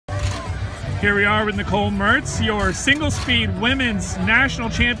Here we are with Nicole Mertz, your single-speed women's national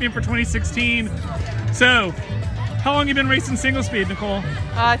champion for 2016. So, how long have you been racing single-speed, Nicole?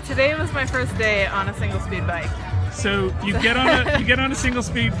 Today was my first day on a single-speed bike. So you get on a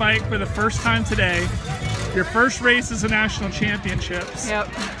single-speed bike for the first time today. Your first race is a national championships. Yep.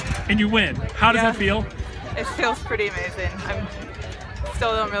 And you win. How does that feel? It feels pretty amazing. I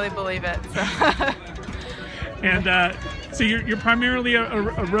still don't really believe it. So. And so you're primarily a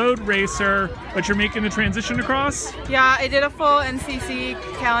road racer, but you're making the transition across? Yeah, I did a full NCC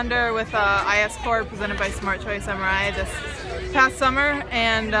calendar with IS Core presented by Smart Choice MRI this past summer,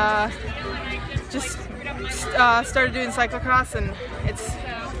 and just started doing cyclocross, and it's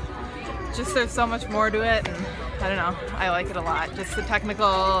just, there's so much more to it, and I don't know, I like it a lot. Just the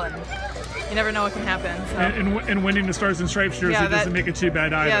technical, and you never know what can happen. So. And winning the Stars and Stripes jersey doesn't make it too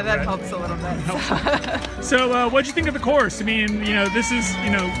bad either. Yeah, that right? helps a little bit. So what'd you think of the course? I mean, this is,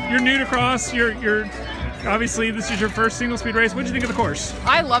 you're new to cross. You're obviously this is your first single speed race. What'd you think of the course?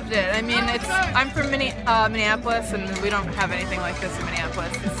 I loved it. I mean, I'm from Minneapolis, and we don't have anything like this in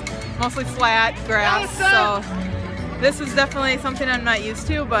Minneapolis. It's mostly flat grass, so this was definitely something I'm not used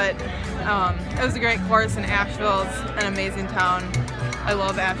to, but it was a great course, and Asheville's an amazing town. I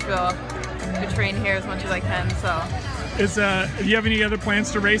love Asheville. I train here as much as I can, so. Do you have any other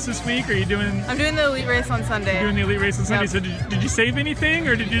plans to race this week? Are you doing? I'm doing the elite race on Sunday. You're doing the elite race on Sunday. Yep. So did you save anything,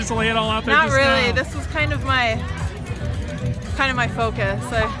 or did you just lay it all out there? Not just really. now? This was kind of my focus.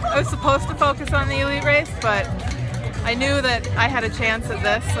 I was supposed to focus on the elite race, but I knew that I had a chance at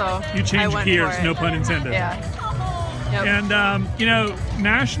this, so you changed gears. No pun intended. Yeah. Yep. And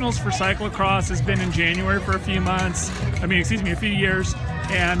Nationals for cyclocross has been in January for a few months. A few years.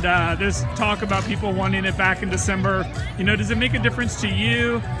 And there's talk about people wanting it back in December. Does it make a difference to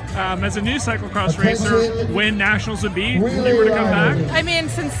you as a new cyclocross racer when Nationals would be if you were to come back? I mean,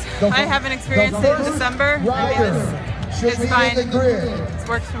 since I haven't experienced it in December, it's fine. It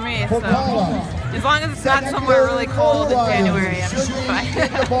works for me. So as long as it's not somewhere really cold in January, I'm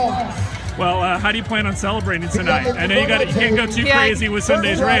fine. Well, how do you plan on celebrating tonight? I know you can't go too crazy with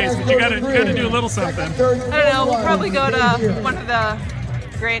Sunday's race, but you got to do a little something. I don't know. We'll probably go to one of the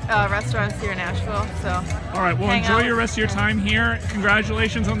great restaurants here in Asheville. So. All right. Well, enjoy your rest of your time here.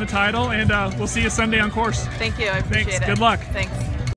 Congratulations on the title, and we'll see you Sunday on course. Thank you. I appreciate it. Thanks. Good luck. Thanks.